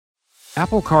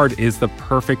Apple Card is the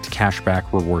perfect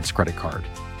cashback rewards credit card.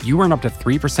 You earn up to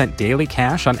 3% daily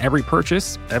cash on every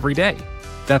purchase every day.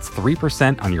 That's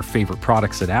 3% on your favorite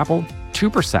products at Apple,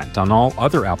 2% on all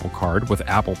other Apple Card with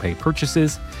Apple Pay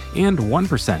purchases, and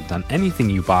 1% on anything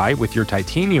you buy with your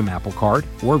titanium Apple Card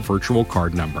or virtual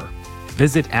card number.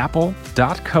 Visit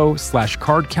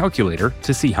apple.co/card calculator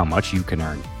to see how much you can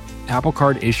earn. Apple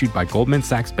Card issued by Goldman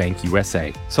Sachs Bank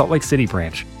USA, Salt Lake City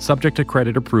branch, subject to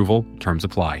credit approval, terms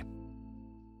apply.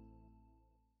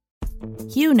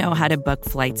 You know how to book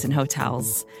flights and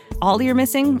hotels. All you're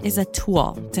missing is a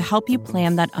tool to help you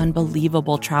plan that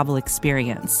unbelievable travel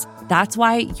experience. That's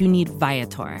why you need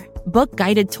Viator. Book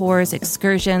guided tours,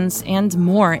 excursions, and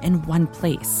more in one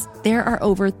place. There are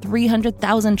over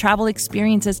 300,000 travel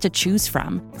experiences to choose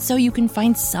from, so you can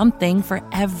find something for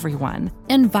everyone.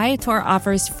 And Viator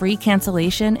offers free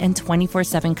cancellation and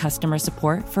 24/7 customer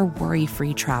support for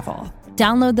worry-free travel.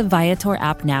 Download the Viator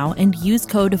app now and use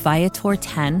code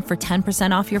Viator10 for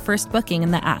 10% off your first booking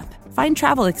in the app. Find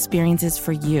travel experiences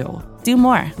for you. Do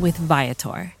more with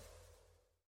Viator.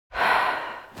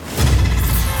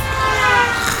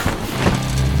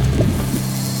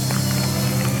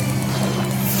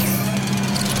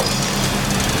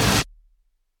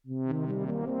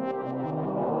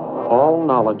 All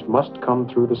knowledge must come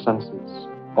through the senses,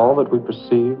 all that we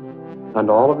perceive, and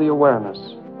all of the awareness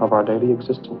of our daily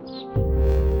existence.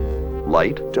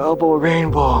 Light. Double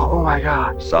rainbow. Oh my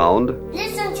God. Sound.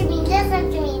 Listen to me,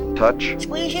 listen to me. Touch.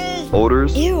 Squishes.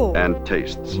 Odors. Ew. And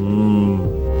tastes.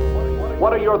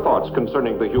 What are your thoughts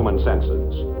concerning the human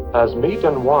senses? As meat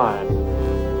and wine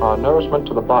are nourishment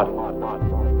to the body,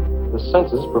 the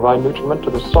senses provide nutriment to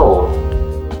the soul.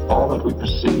 All that we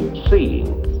perceive,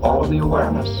 seeing, all of the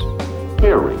awareness,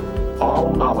 hearing,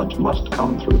 all knowledge must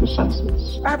come through the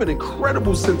senses. I have an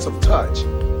incredible sense of touch.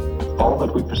 All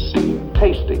that we perceive,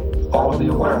 tasting, all of the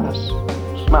awareness,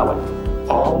 smelling,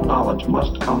 all knowledge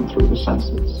must come through the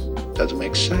senses. Doesn't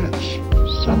make sense.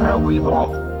 Sinner we love,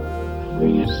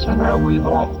 please sinner we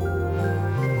love.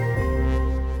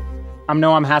 I'm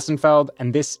Noam Hassenfeld,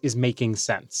 and this is Making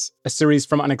Sense, a series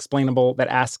from Unexplainable that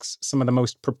asks some of the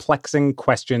most perplexing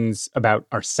questions about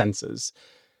our senses.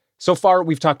 So far,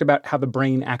 we've talked about how the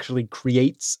brain actually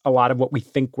creates a lot of what we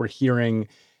think we're hearing,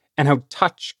 and how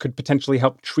touch could potentially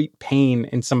help treat pain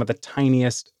in some of the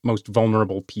tiniest, most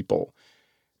vulnerable people.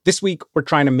 This week, we're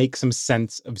trying to make some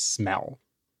sense of smell.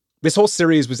 This whole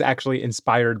series was actually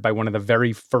inspired by one of the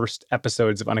very first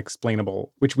episodes of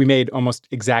Unexplainable, which we made almost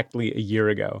exactly a year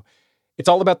ago. It's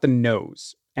all about the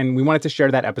nose, and we wanted to share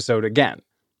that episode again.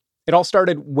 It all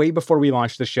started way before we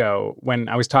launched the show, when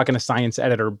I was talking to science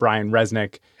editor Brian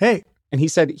Resnick. Hey. And he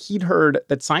said he'd heard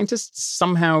that scientists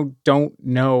somehow don't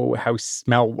know how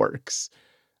smell works.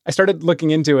 I started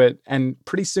looking into it, and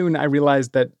pretty soon I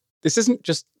realized that this isn't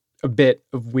just a bit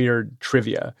of weird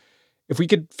trivia. If we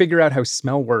could figure out how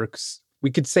smell works,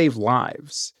 we could save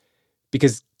lives.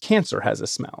 Because cancer has a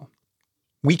smell.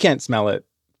 We can't smell it,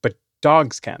 but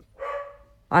dogs can.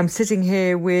 I'm sitting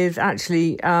here with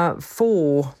actually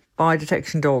 4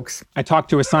 biodetection dogs. I talked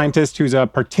to a scientist who's a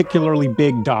particularly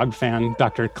big dog fan,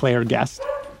 Dr. Claire Guest.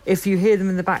 If you hear them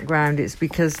in the background, it's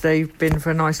because they've been for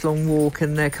a nice long walk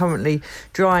and they're currently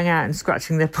drying out and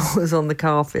scratching their paws on the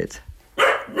carpet.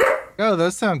 Oh,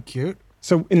 those sound cute.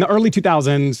 So in the early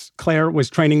 2000s, Claire was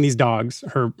training these dogs,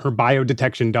 her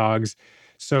biodetection dogs,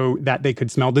 so that they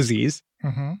could smell disease.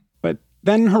 Mm-hmm. But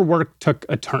then her work took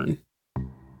a turn.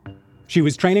 She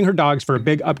was training her dogs for a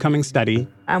big upcoming study.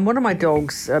 And one of my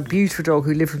dogs, a beautiful dog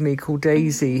who lived with me called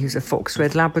Daisy, who's a fox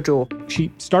red Labrador.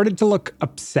 She started to look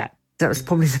upset. That was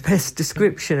probably the best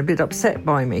description, a bit upset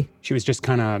by me. She was just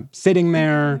kind of sitting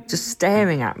there. Just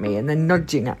staring at me and then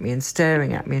nudging at me and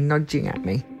staring at me and nudging at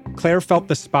me. Claire felt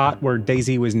the spot where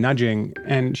Daisy was nudging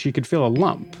and she could feel a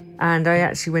lump. And I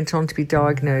actually went on to be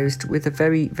diagnosed with a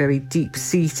very, very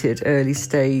deep-seated early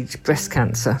stage breast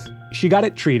cancer. She got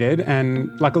it treated, and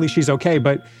luckily she's okay,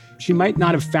 but she might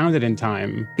not have found it in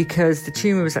time. Because the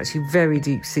tumor was actually very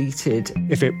deep-seated.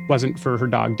 If it wasn't for her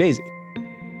dog, Daisy.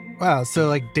 Wow, so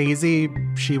like Daisy,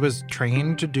 she was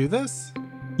trained to do this?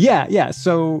 Yeah.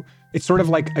 So it's sort of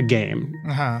like a game.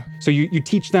 Uh-huh. So you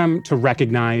teach them to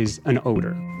recognize an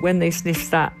odor. When they sniff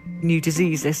that new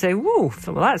disease, they say, whoa,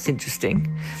 well, that's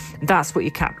interesting. That's what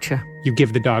you capture. You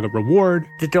give the dog a reward.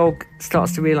 The dog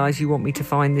starts to realise you want me to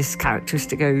find this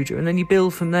characteristic odour, and then you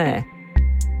build from there.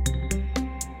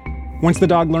 Once the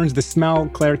dog learns the smell,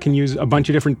 Claire can use a bunch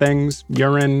of different things: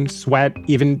 urine, sweat,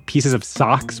 even pieces of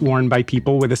socks worn by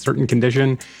people with a certain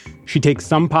condition. She takes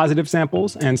some positive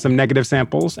samples and some negative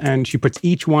samples, and she puts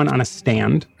each one on a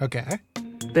stand. Okay.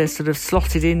 They're sort of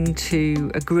slotted into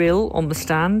a grill on the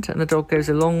stand, and the dog goes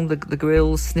along the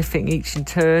grill, sniffing each in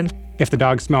turn. If the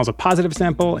dog smells a positive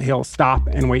sample, he'll stop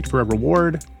and wait for a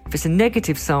reward. If it's a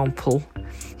negative sample,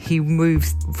 he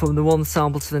moves from the one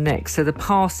sample to the next. So the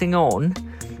passing on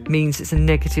means it's a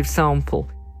negative sample.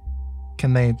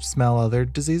 Can they smell other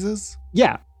diseases?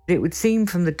 Yeah. It would seem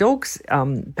from the dog's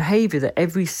behaviour that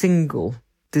every single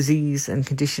disease and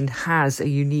condition has a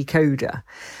unique odour,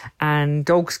 and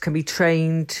dogs can be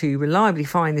trained to reliably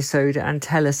find this odour and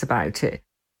tell us about it.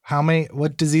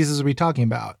 What diseases are we talking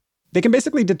about? They can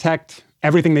basically detect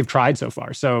everything they've tried so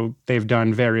far. So they've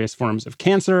done various forms of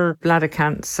cancer. Bladder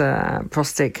cancer,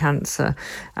 prostate cancer,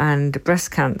 and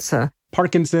breast cancer.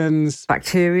 Parkinson's.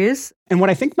 Bacterias. And what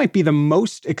I think might be the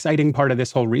most exciting part of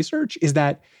this whole research is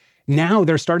that now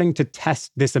they're starting to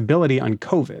test this ability on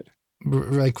COVID.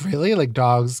 Like, really? Like,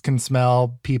 dogs can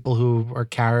smell people who are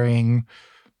carrying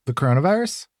the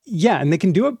coronavirus? Yeah, and they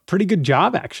can do a pretty good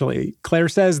job, actually. Claire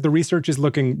says the research is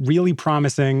looking really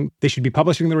promising. They should be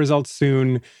publishing the results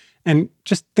soon. And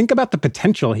just think about the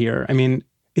potential here. I mean,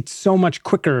 it's so much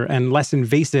quicker and less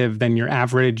invasive than your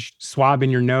average swab in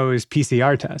your nose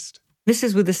PCR test. This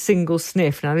is with a single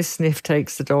sniff. Now, this sniff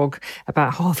takes the dog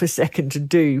about half a second to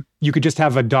do. You could just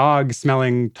have a dog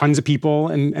smelling tons of people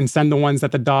and send the ones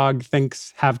that the dog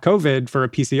thinks have COVID for a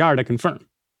PCR to confirm.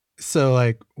 So,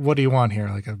 like, what do you want here?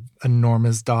 Like an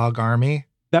enormous dog army?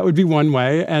 That would be one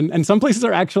way. And some places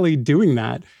are actually doing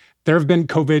that. There have been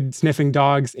COVID sniffing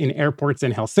dogs in airports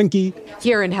in Helsinki.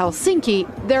 Here in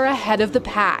Helsinki, they're ahead of the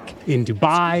pack. In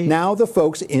Dubai. Now the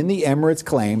folks in the Emirates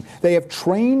claim they have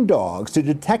trained dogs to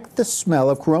detect the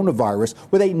smell of coronavirus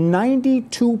with a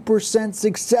 92%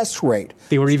 success rate.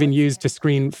 They were even used to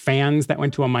screen fans that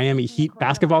went to a Miami Heat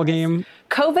basketball game.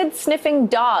 COVID-sniffing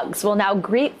dogs will now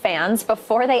greet fans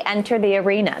before they enter the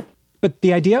arena. But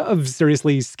the idea of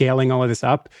seriously scaling all of this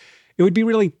up, it would be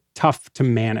really tough to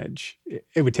manage.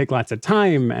 It would take lots of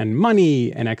time and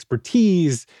money and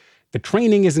expertise. The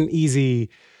training isn't easy.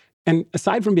 And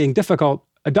aside from being difficult,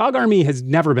 a dog army has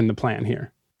never been the plan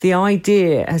here. The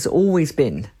idea has always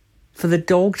been for the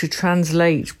dog to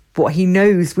translate what he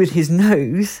knows with his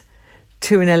nose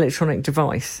to an electronic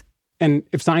device. And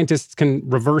if scientists can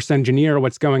reverse engineer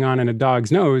what's going on in a dog's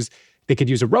nose, they could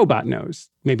use a robot nose.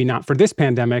 Maybe not for this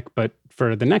pandemic, but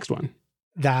for the next one.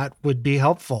 That would be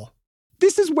helpful.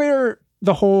 This is where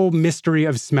the whole mystery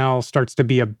of smell starts to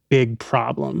be a big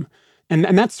problem. And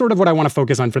that's sort of what I want to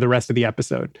focus on for the rest of the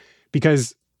episode,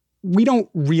 because we don't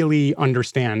really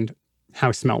understand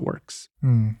how smell works.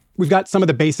 We've got some of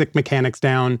the basic mechanics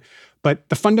down, but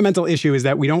the fundamental issue is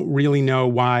that we don't really know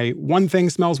why one thing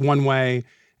smells one way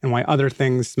and why other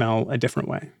things smell a different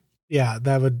way. Yeah,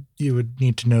 you would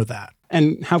need to know that.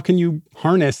 And how can you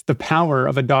harness the power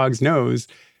of a dog's nose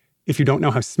if you don't know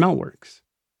how smell works?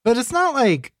 But it's not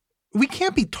like we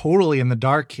can't be totally in the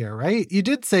dark here, right? You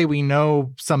did say we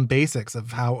know some basics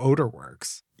of how odor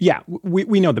works. Yeah,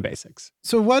 we know the basics.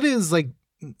 So what is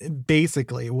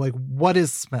what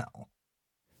is smell?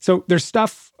 So there's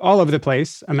stuff all over the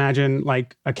place. Imagine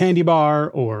like a candy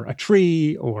bar or a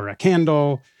tree or a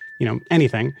candle,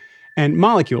 anything. And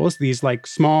molecules, these like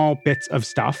small bits of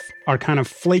stuff, are kind of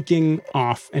flaking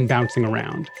off and bouncing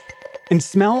around. And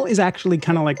smell is actually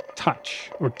kind of like touch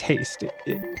or taste.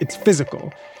 It's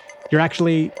physical. You're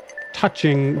actually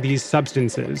touching these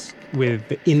substances with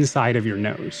the inside of your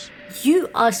nose. You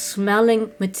are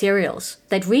smelling materials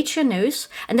that reach your nose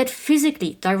and that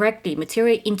physically, directly,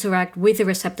 material interact with the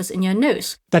receptors in your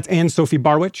nose. That's Anne-Sophie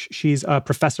Barwich. She's a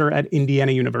professor at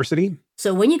Indiana University.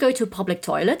 So when you go to a public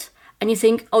toilet, and you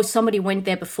think, oh, somebody went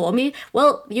there before me,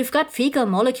 well, you've got fecal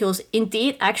molecules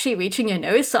indeed actually reaching your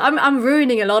nose, so I'm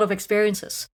ruining a lot of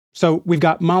experiences. So we've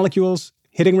got molecules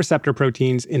hitting receptor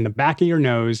proteins in the back of your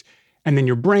nose, and then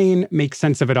your brain makes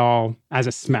sense of it all as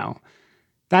a smell.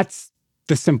 That's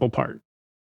the simple part.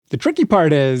 The tricky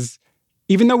part is,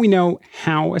 even though we know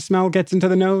how a smell gets into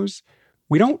the nose,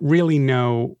 we don't really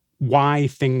know why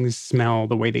things smell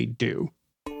the way they do.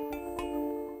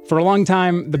 For a long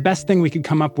time, the best thing we could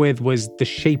come up with was the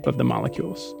shape of the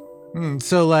molecules.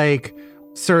 So like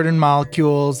certain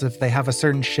molecules, if they have a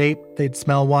certain shape, they'd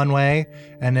smell one way.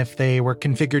 And if they were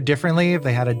configured differently, if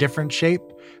they had a different shape,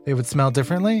 they would smell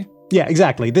differently? Yeah,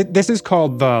 exactly. This is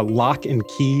called the lock and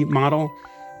key model.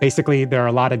 Basically, there are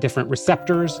a lot of different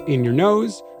receptors in your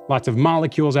nose, lots of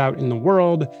molecules out in the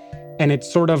world. And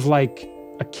it's sort of like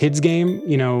a kid's game,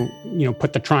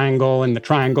 put the triangle in the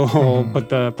triangle hole, put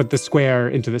the square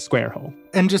into the square hole.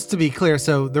 And just to be clear,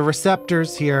 so the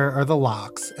receptors here are the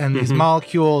locks, and these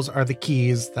molecules are the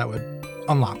keys that would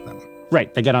unlock them.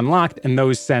 Right, they get unlocked, and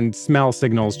those send smell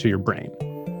signals to your brain.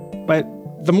 But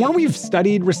the more we've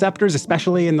studied receptors,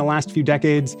 especially in the last few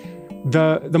decades,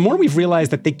 the more we've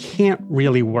realized that they can't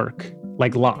really work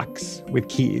like locks with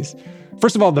keys.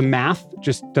 First of all, the math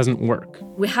just doesn't work.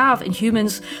 We have in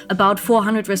humans about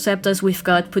 400 receptors. We've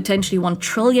got potentially 1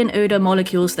 trillion odor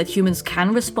molecules that humans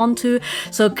can respond to.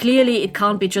 So clearly it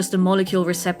can't be just a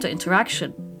molecule-receptor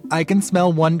interaction. I can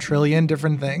smell 1 trillion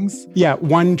different things? Yeah,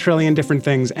 1 trillion different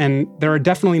things. And there are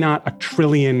definitely not a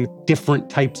trillion different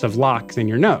types of locks in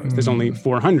your nose. There's only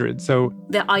 400. So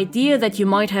the idea that you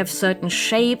might have certain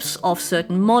shapes of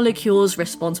certain molecules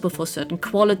responsible for certain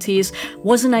qualities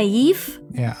was naive.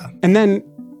 Yeah. And then,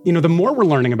 the more we're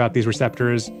learning about these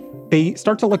receptors, they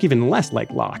start to look even less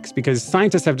like locks because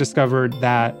scientists have discovered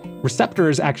that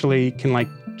receptors actually can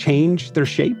change their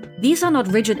shape. These are not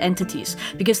rigid entities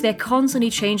because they're constantly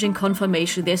changing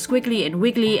conformation. They're squiggly and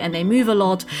wiggly and they move a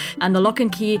lot. And the lock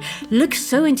and key looks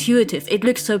so intuitive. It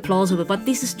looks so plausible, but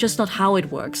this is just not how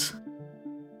it works.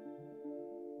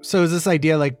 So is this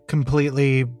idea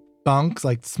completely bunk?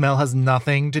 Smell has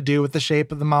nothing to do with the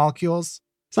shape of the molecules?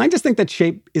 Scientists think that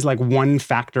shape is one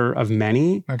factor of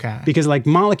many. Okay. Because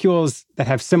molecules that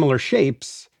have similar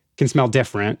shapes can smell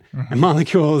different, and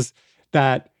molecules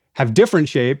that have different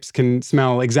shapes can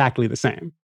smell exactly the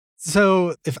same.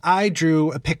 So if I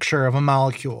drew a picture of a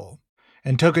molecule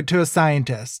and took it to a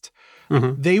scientist,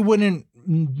 they wouldn't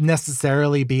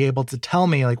necessarily be able to tell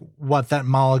me what that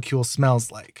molecule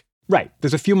smells like. Right.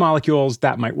 There's a few molecules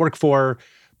that might work for,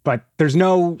 but there's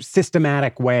no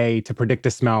systematic way to predict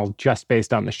a smell just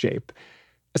based on the shape.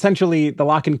 Essentially, the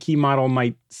lock and key model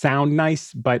might sound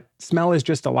nice, but smell is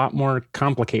just a lot more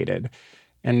complicated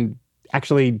and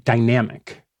actually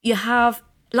dynamic. You have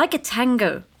like a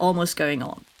tango almost going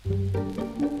on.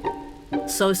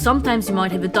 So sometimes you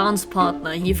might have a dance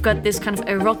partner and you've got this kind of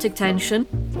erotic tension.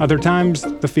 Other times,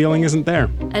 the feeling isn't there.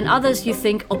 And others you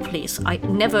think, oh please,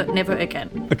 never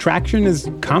again. Attraction is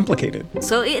complicated.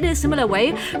 So in a similar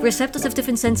way, receptors have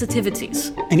different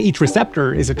sensitivities. And each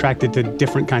receptor is attracted to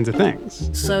different kinds of things.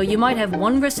 So you might have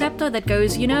one receptor that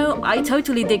goes, I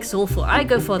totally dig sulfur, I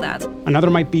go for that. Another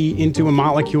might be into a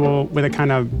molecule with a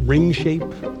kind of ring shape.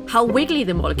 How wiggly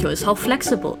the molecule is, how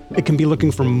flexible. It can be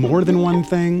looking for more than one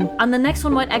thing. And the next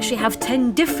one might actually have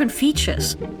 10 different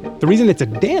features. The reason it's a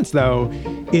dance, though,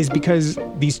 is because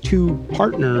these two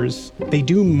partners, they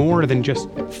do more than just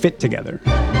fit together.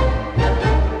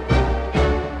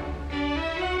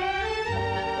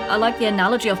 I like the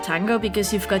analogy of tango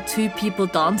because you've got two people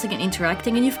dancing and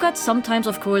interacting, and you've got sometimes,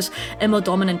 of course, a more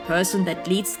dominant person that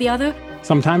leads the other.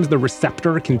 Sometimes the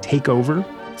receptor can take over.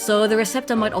 So the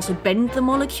receptor might also bend the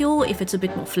molecule if it's a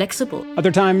bit more flexible.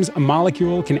 Other times, a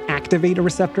molecule can activate a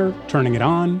receptor, turning it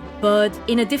on. But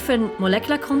in a different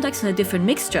molecular context and a different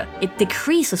mixture, it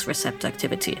decreases receptor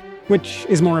activity. Which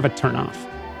is more of a turnoff.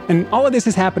 And all of this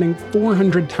is happening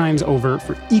 400 times over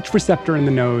for each receptor in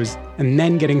the nose and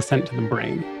then getting sent to the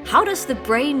brain. How does the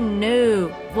brain know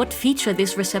what feature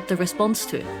this receptor responds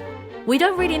to? We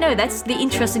don't really know. That's the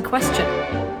interesting question.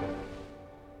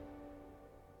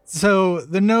 So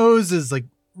the nose is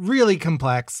really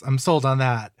complex. I'm sold on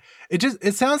that.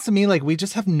 It sounds to me like we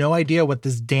just have no idea what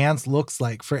this dance looks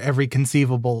like for every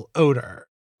conceivable odor.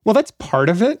 Well, that's part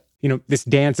of it. This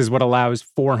dance is what allows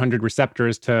 400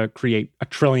 receptors to create a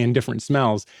trillion different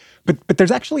smells. But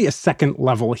there's actually a second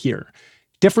level here.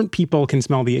 Different people can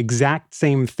smell the exact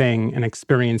same thing and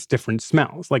experience different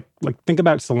smells. Like think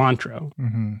about cilantro.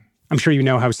 Mm-hmm. I'm sure you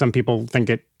know how some people think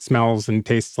it smells and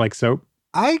tastes like soap.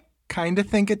 I kind of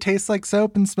think it tastes like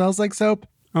soap and smells like soap.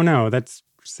 Oh no, that's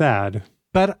sad.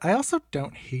 But I also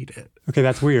don't hate it. Okay,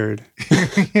 that's weird.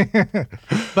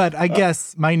 But I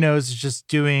guess my nose is just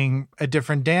doing a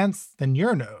different dance than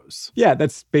your nose. Yeah,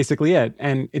 that's basically it.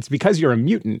 And it's because you're a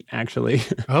mutant, actually.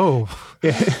 Oh.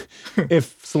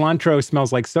 If cilantro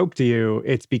smells like soap to you,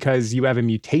 it's because you have a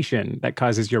mutation that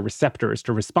causes your receptors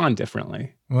to respond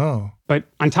differently. Whoa. But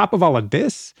on top of all of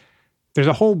this, there's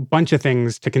a whole bunch of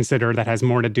things to consider that has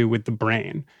more to do with the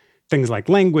brain. Things like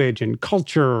language and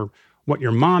culture, what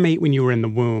your mom ate when you were in the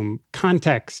womb,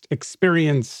 context,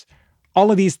 experience. All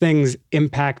of these things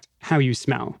impact how you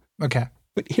smell. Okay.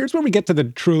 But here's where we get to the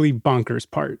truly bonkers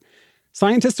part.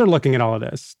 Scientists are looking at all of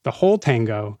this, the whole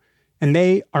tango, and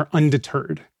they are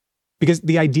undeterred. Because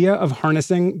the idea of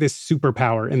harnessing this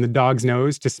superpower in the dog's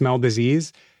nose to smell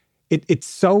disease, it's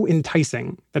so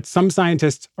enticing that some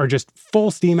scientists are just full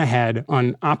steam ahead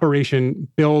on Operation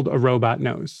Build a Robot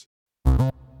Nose.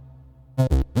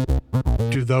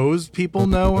 Do those people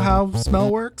know how smell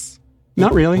works?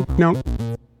 Not really, no.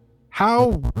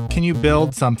 How can you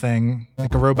build something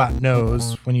like a robot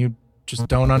nose when you just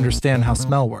don't understand how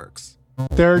smell works?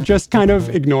 They're just kind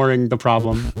of ignoring the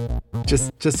problem.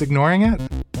 Just ignoring it?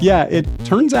 Yeah, it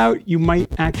turns out you might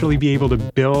actually be able to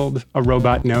build a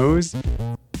robot nose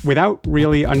without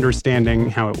really understanding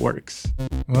how it works.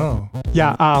 Whoa.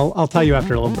 Yeah, I'll tell you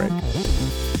after a little break.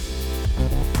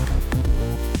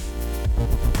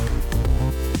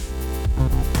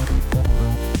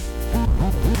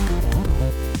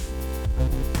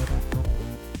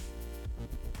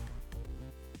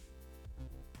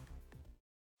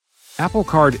 Apple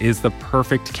Card is the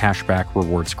perfect cashback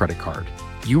rewards credit card.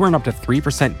 You earn up to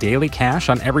 3% daily cash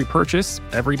on every purchase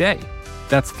every day.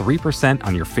 That's 3%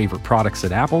 on your favorite products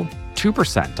at Apple,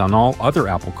 2% on all other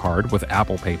Apple Card with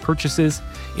Apple Pay purchases,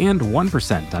 and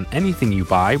 1% on anything you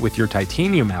buy with your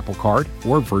titanium Apple Card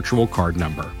or virtual card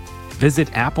number.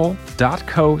 Visit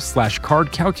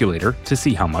apple.co/card calculator to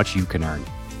see how much you can earn.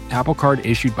 Apple Card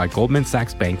issued by Goldman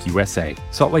Sachs Bank USA,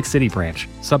 Salt Lake City branch,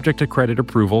 subject to credit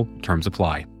approval, terms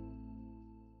apply.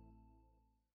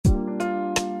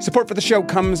 Support for the show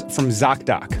comes from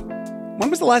ZocDoc. When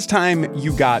was the last time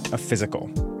you got a physical?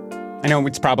 I know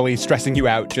it's probably stressing you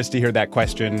out just to hear that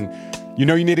question. You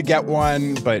know you need to get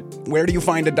one, but where do you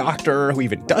find a doctor who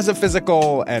even does a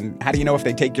physical? And how do you know if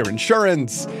they take your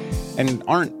insurance? And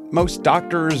aren't most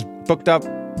doctors booked up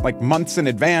like months in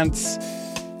advance?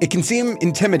 It can seem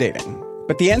intimidating,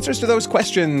 but the answers to those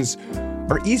questions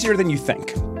are easier than you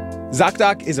think.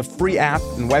 ZocDoc is a free app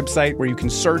and website where you can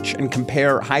search and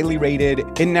compare highly rated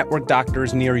in-network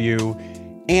doctors near you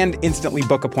and instantly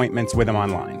book appointments with them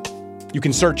online. You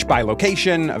can search by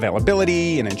location,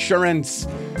 availability, and insurance.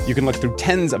 You can look through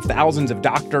tens of thousands of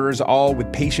doctors, all with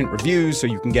patient reviews, so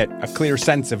you can get a clear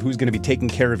sense of who's going to be taking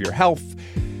care of your health.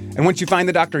 And once you find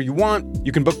the doctor you want,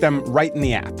 you can book them right in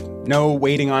the app. No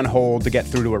waiting on hold to get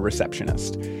through to a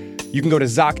receptionist. You can go to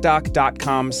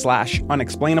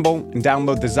ZocDoc.com/unexplainable and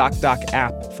download the ZocDoc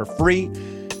app for free.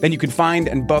 Then you can find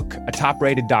and book a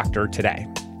top-rated doctor today.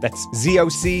 That's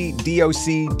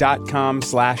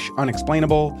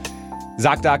ZocDoc.com/unexplainable.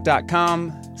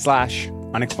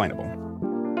 ZocDoc.com/unexplainable.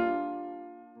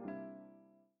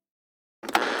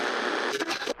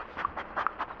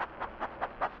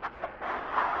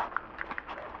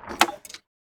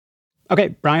 Okay,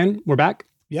 Brian, we're back.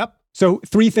 Yep. So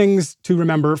 3 things to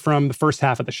remember from the first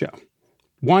half of the show.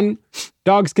 1,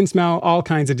 dogs can smell all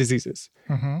kinds of diseases.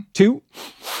 2,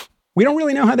 we don't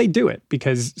really know how they do it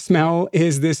because smell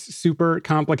is this super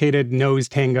complicated nose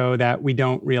tango that we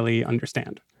don't really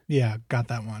understand. Yeah, got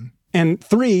that one. And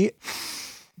 3,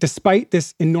 despite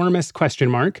this enormous question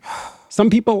mark, some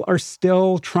people are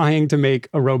still trying to make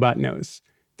a robot nose.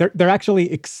 They're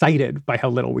actually excited by how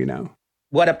little we know.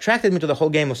 What attracted me to the whole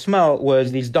game of smell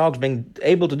was these dogs being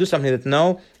able to do something that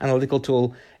no analytical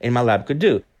tool in my lab could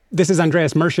do. This is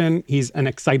Andreas Mershon. He's an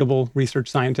excitable research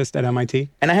scientist at MIT.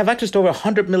 And I have access to over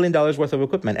 $100 million worth of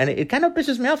equipment. And it kind of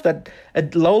pisses me off that a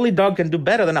lowly dog can do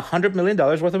better than $100 million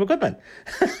worth of equipment.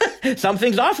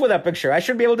 Something's off with that picture. I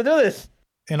should be able to do this.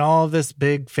 And all of this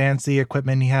big fancy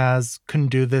equipment he has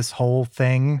couldn't do this whole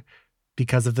thing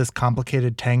because of this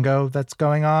complicated tango that's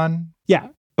going on? Yeah.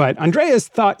 But Andreas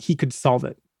thought he could solve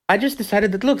it. I just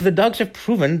decided that, look, the dogs have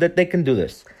proven that they can do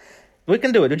this. We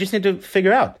can do it. We just need to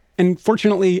figure out. And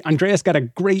fortunately, Andreas got a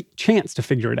great chance to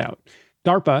figure it out.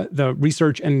 DARPA, the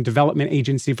Research and Development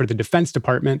Agency for the Defense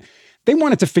Department, they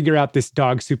wanted to figure out this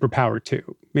dog superpower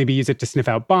too. Maybe use it to sniff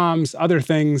out bombs, other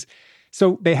things.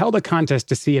 So they held a contest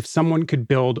to see if someone could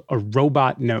build a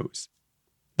robot nose.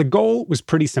 The goal was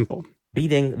pretty simple.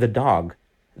 Beating the dog.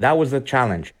 That was the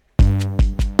challenge.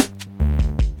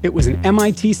 It was an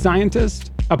MIT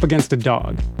scientist up against a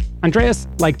dog. Andreas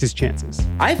liked his chances.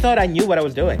 I thought I knew what I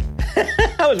was doing.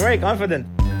 I was very confident.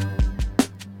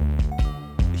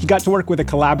 He got to work with a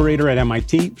collaborator at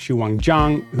MIT, Shuang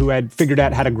Zhang, who had figured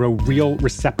out how to grow real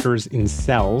receptors in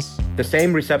cells. The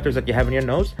same receptors that you have in your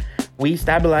nose, we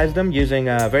stabilized them using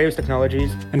various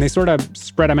technologies. And they sort of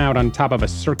spread them out on top of a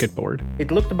circuit board. It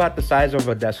looked about the size of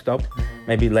a desktop,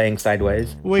 maybe laying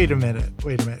sideways. Wait a minute.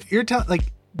 You're telling,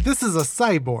 this is a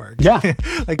cyborg. Yeah.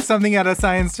 Like something out of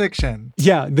science fiction.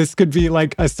 Yeah, this could be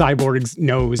like a cyborg's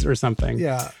nose or something.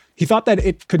 Yeah. He thought that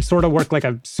it could sort of work like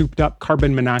a souped-up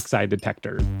carbon monoxide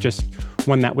detector, just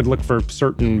one that would look for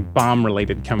certain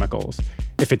bomb-related chemicals.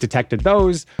 If it detected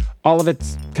those, all of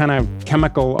its kind of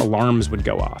chemical alarms would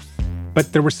go off.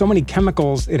 But there were so many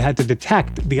chemicals it had to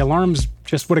detect, the alarms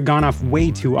just would have gone off way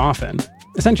too often.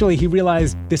 Essentially, he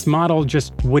realized this model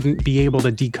just wouldn't be able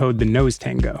to decode the nose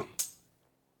tango.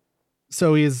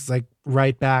 So he's like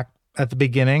right back at the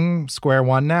beginning, square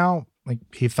one now. Like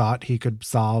he thought he could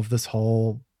solve this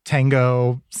whole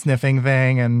tango sniffing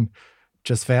thing and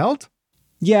just failed?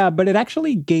 Yeah, but it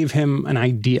actually gave him an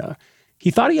idea. He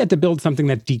thought he had to build something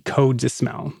that decodes a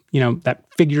smell, that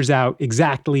figures out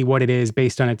exactly what it is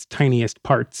based on its tiniest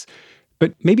parts.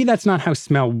 But maybe that's not how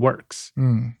smell works.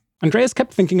 Andreas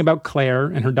kept thinking about Claire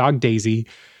and her dog Daisy.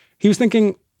 He was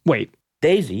thinking, wait.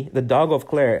 Daisy, the dog of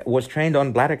Claire, was trained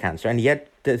on bladder cancer and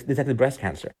yet detected breast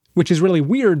cancer. Which is really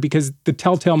weird because the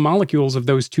telltale molecules of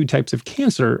those two types of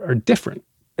cancer are different.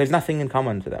 There's nothing in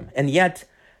common to them. And yet,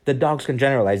 the dogs can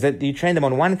generalize. That you train them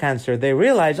on one cancer, they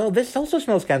realize, oh, this also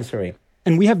smells cancery.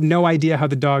 And we have no idea how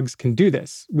the dogs can do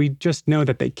this. We just know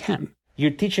that they can. You're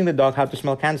teaching the dog how to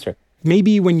smell cancer.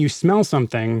 Maybe when you smell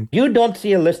something... You don't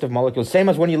see a list of molecules. Same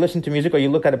as when you listen to music or you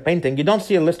look at a painting. You don't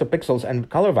see a list of pixels and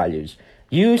color values.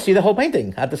 You see the whole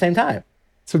painting at the same time.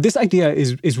 So this idea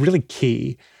is really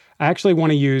key. I actually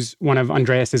want to use one of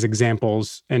Andreas's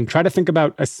examples and try to think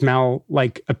about a smell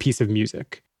like a piece of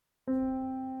music.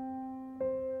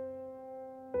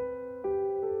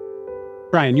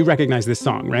 Brian, you recognize this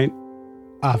song, right?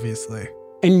 Obviously.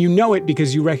 And you know it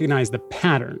because you recognize the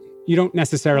pattern. You don't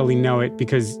necessarily know it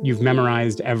because you've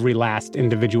memorized every last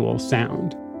individual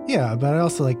sound. Yeah, but I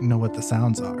also know what the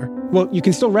sounds are. Well, you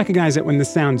can still recognize it when the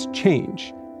sounds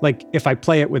change. Like if I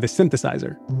play it with a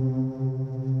synthesizer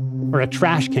or a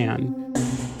trash can.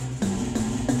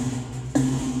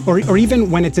 Or even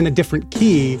when it's in a different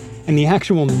key and the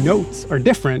actual notes are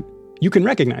different, you can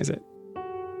recognize it.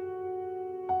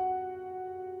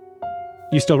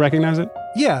 You still recognize it?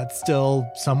 Yeah, it's still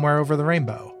somewhere over the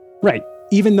rainbow. Right.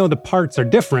 Even though the parts are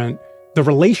different, the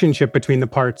relationship between the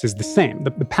parts is the same.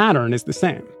 The pattern is the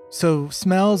same. So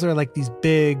smells are like these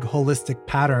big, holistic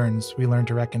patterns we learn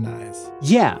to recognize.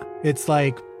 Yeah. It's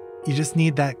like you just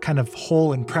need that kind of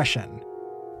whole impression.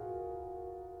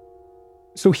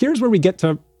 So here's where we get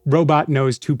to Robot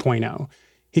Nose 2.0.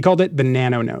 He called it the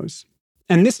Nano Nose.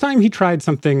 And this time he tried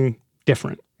something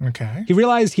different. Okay. He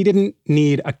realized he didn't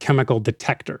need a chemical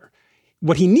detector.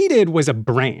 What he needed was a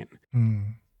brain.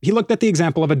 He looked at the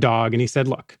example of a dog and he said,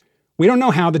 look, we don't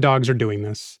know how the dogs are doing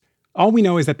this. All we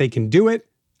know is that they can do it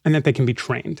and that they can be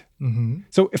trained.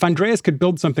 So if Andreas could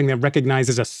build something that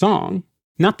recognizes a song,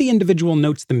 not the individual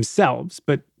notes themselves,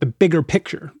 but the bigger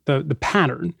picture, the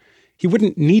pattern, he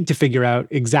wouldn't need to figure out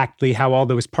exactly how all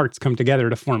those parts come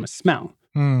together to form a smell.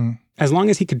 As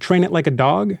long as he could train it like a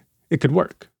dog, it could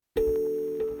work.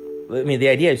 I mean, the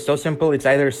idea is so simple. It's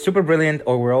either super brilliant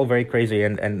or we're all very crazy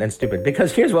and stupid.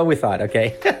 Because here's what we thought,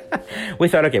 okay? We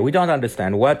thought, okay, we don't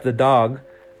understand what the dog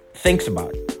thinks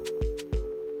about.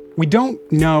 We don't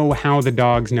know how the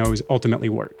dog's nose ultimately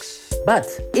works. But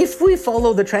if we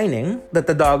follow the training that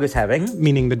the dog is having...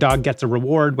 Meaning the dog gets a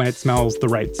reward when it smells the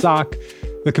right sock.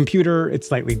 The computer, it's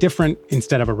slightly different.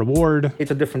 Instead of a reward, it's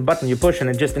a different button you push and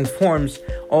it just informs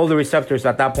all the receptors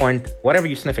at that point. Whatever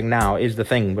you're sniffing now is the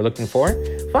thing we're looking for.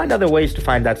 Find other ways to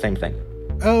find that same thing.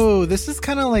 Oh, this is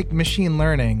kind of like machine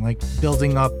learning, like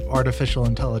building up artificial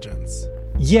intelligence.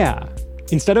 Yeah.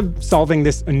 Instead of solving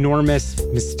this enormous,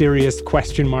 mysterious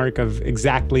question mark of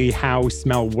exactly how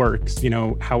smell works,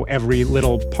 how every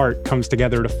little part comes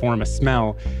together to form a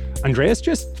smell, Andreas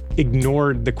just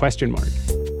ignored the question mark.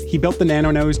 He built the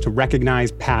Nano Nose to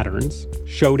recognize patterns,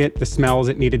 showed it the smells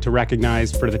it needed to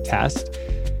recognize for the test,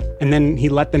 and then he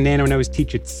let the Nano Nose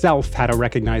teach itself how to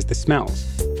recognize the smells.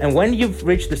 And when you've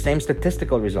reached the same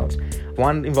statistical results,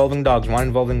 one involving dogs, one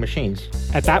involving machines,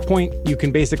 at that point, you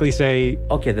can basically say,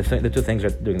 okay, the two things are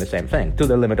doing the same thing, to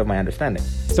the limit of my understanding.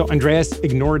 So Andreas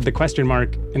ignored the question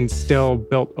mark and still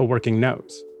built a working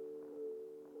nose.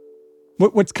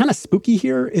 What's kind of spooky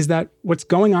here is that what's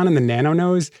going on in the Nano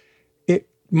Nose, it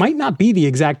might not be the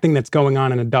exact thing that's going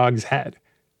on in a dog's head.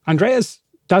 Andreas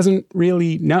doesn't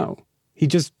really know. He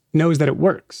just knows that it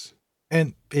works.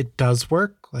 And it does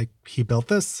work? Like, he built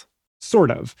this?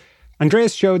 Sort of.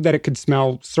 Andreas showed that it could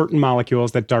smell certain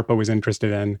molecules that DARPA was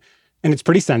interested in, and it's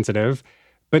pretty sensitive,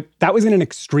 but that was in an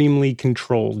extremely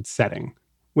controlled setting,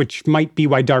 which might be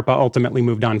why DARPA ultimately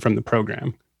moved on from the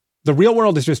program. The real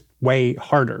world is just way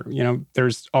harder.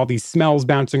 There's all these smells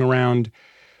bouncing around,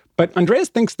 but Andreas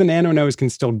thinks the Nano Nose can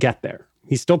still get there.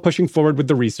 He's still pushing forward with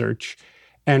the research,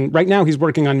 and right now he's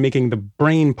working on making the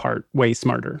brain part way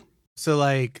smarter.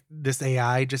 So, this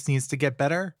AI just needs to get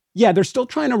better? Yeah, they're still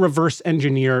trying to reverse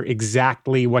engineer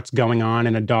exactly what's going on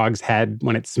in a dog's head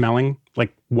when it's smelling.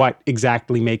 Like, what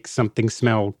exactly makes something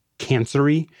smell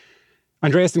cancery?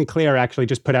 Andreas and Claire actually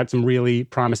just put out some really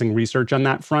promising research on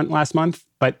that front last month,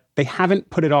 but they haven't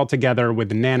put it all together with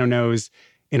the Nano Nose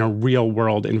in a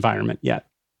real-world environment yet.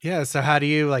 Yeah, so how do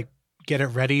you, get it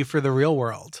ready for the real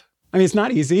world? I mean, it's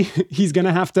not easy. He's going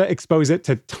to have to expose it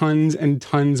to tons and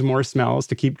tons more smells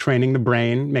to keep training the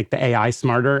brain, make the AI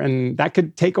smarter, and that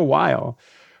could take a while.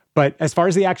 But as far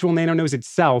as the actual Nano Nose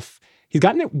itself, He's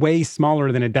gotten it way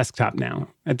smaller than a desktop now.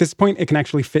 At this point, it can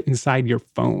actually fit inside your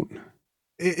phone.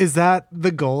 Is that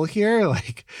the goal here?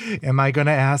 Like, am I going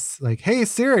to ask, like, hey,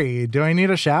 Siri, do I need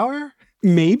a shower?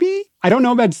 Maybe. I don't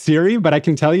know about Siri, but I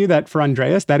can tell you that for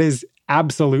Andreas, that is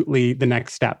absolutely the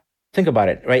next step. Think about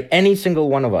it, right? Any single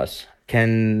one of us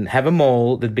can have a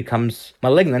mole that becomes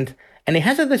malignant, and it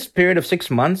has this period of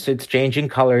 6 months. It's changing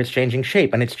color, it's changing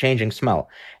shape, and it's changing smell.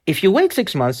 If you wait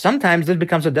 6 months, sometimes it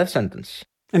becomes a death sentence.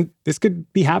 And this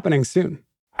could be happening soon.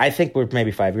 I think we're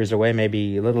maybe 5 years away,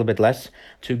 maybe a little bit less,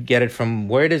 to get it from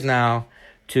where it is now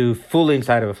to fully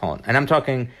inside of a phone. And I'm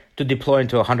talking to deploy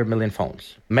into 100 million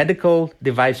phones. Medical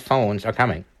device phones are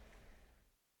coming.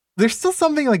 There's still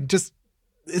something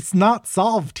it's not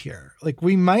solved here. Like,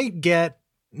 we might get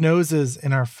noses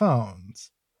in our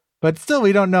phones, but still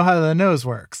we don't know how the nose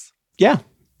works. Yeah,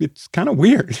 it's kind of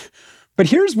weird. But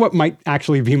here's what might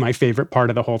actually be my favorite part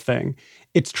of the whole thing.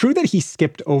 It's true that he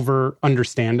skipped over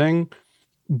understanding,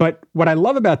 but what I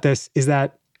love about this is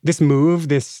that this move,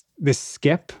 this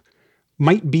skip,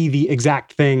 might be the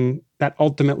exact thing that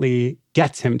ultimately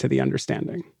gets him to the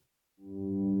understanding.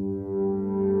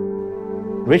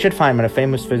 Richard Feynman, a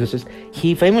famous physicist,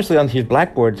 he famously on his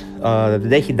blackboard, the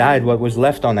day he died, what was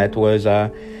left on it was,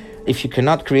 if you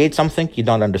cannot create something, you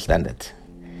don't understand it.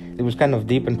 It was kind of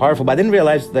deep and powerful, but I didn't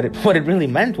realize that what it really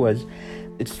meant was,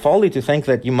 it's folly to think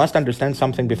that you must understand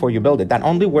something before you build it. That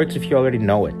only works if you already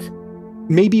know it.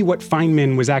 Maybe what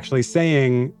Feynman was actually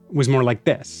saying was more like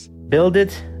this. Build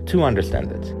it to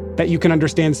understand it. That you can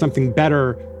understand something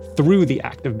better through the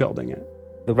act of building it.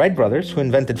 The Wright brothers, who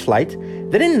invented flight,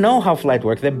 they didn't know how flight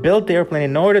worked. They built the airplane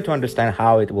in order to understand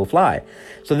how it will fly.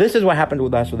 So this is what happened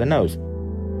with us with the nose.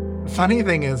 Funny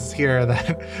thing is here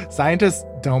that scientists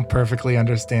don't perfectly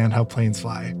understand how planes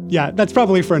fly. Yeah, that's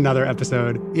probably for another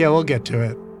episode. Yeah, we'll get to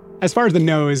it. As far as the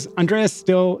nose, Andreas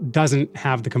still doesn't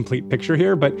have the complete picture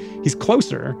here, but he's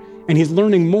closer, and he's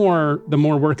learning more the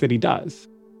more work that he does.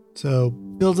 So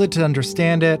build it to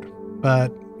understand it,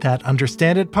 but that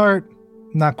understand it part,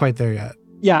 not quite there yet.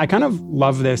 Yeah, I kind of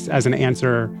love this as an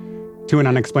answer to an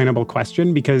unexplainable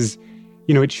question because,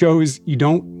 it shows you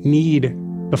don't need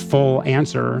the full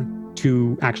answer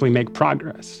to actually make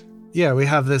progress. Yeah, we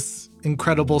have this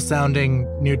incredible sounding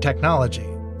new technology.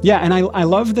 Yeah, and I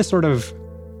love the sort of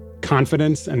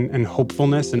confidence and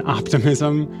hopefulness and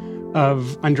optimism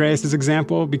of Andreas's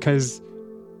example because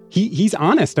he's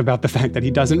honest about the fact that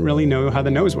he doesn't really know how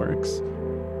the nose works.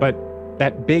 But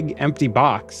that big empty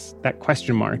box, that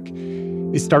question mark,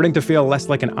 is starting to feel less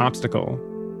like an obstacle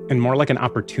and more like an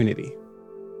opportunity.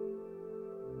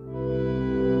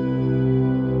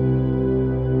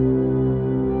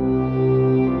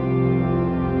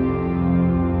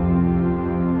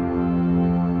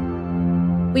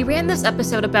 We ran this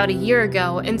episode about a year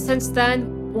ago, and since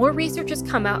then, more research has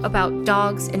come out about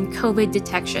dogs and COVID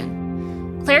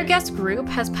detection. Claire Guest's group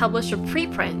has published a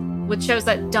preprint, which shows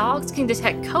that dogs can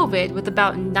detect COVID with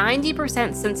about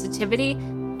 90% sensitivity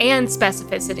and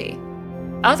specificity.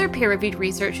 Other peer-reviewed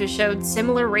research has showed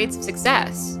similar rates of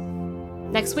success.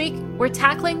 Next week, we're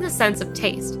tackling the sense of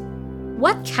taste.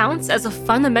 What counts as a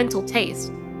fundamental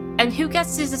taste? And who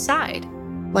gets to decide?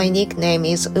 My nickname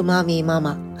is Umami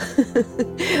Mama.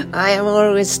 I am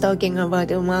always talking about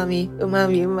umami,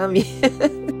 umami, umami.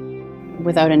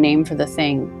 Without a name for the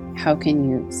thing, how can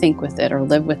you think with it or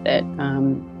live with it?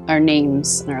 Our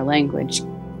names and our language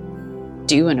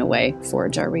do, in a way,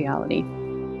 forge our reality.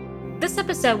 This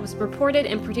episode was reported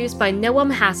and produced by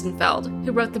Noam Hassenfeld,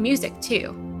 who wrote the music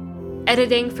too.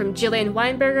 Editing from Jillian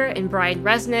Weinberger and Brian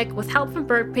Resnick, with help from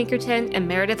Bert Pinkerton and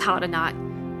Meredith Hodenot.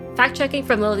 Fact-checking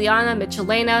from Liliana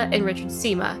Michelena and Richard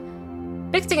Sema.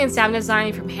 Mixing and sound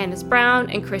design from Hannes Brown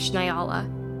and Krish Nyala.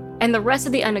 And the rest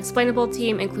of the Unexplainable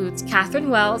team includes Catherine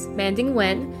Wells, Manding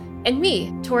Wen, and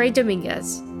me, Tori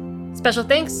Dominguez. Special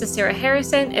thanks to Sarah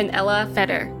Harrison and Ella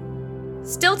Feder.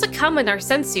 Still to come in our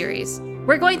Sense series,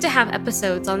 we're going to have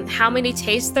episodes on how many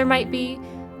tastes there might be,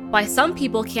 why some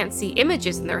people can't see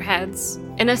images in their heads,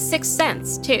 and a sixth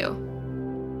sense, too.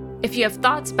 If you have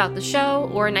thoughts about the show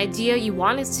or an idea you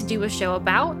want us to do a show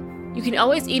about, you can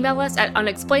always email us at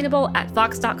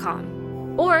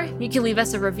unexplainable@vox.com. Or you can leave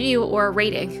us a review or a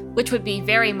rating, which would be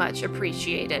very much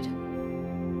appreciated.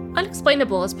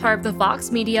 Unexplainable is part of the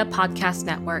Vox Media Podcast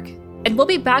Network, and we'll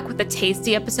be back with a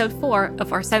tasty episode 4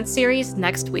 of our Sense series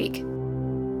next week.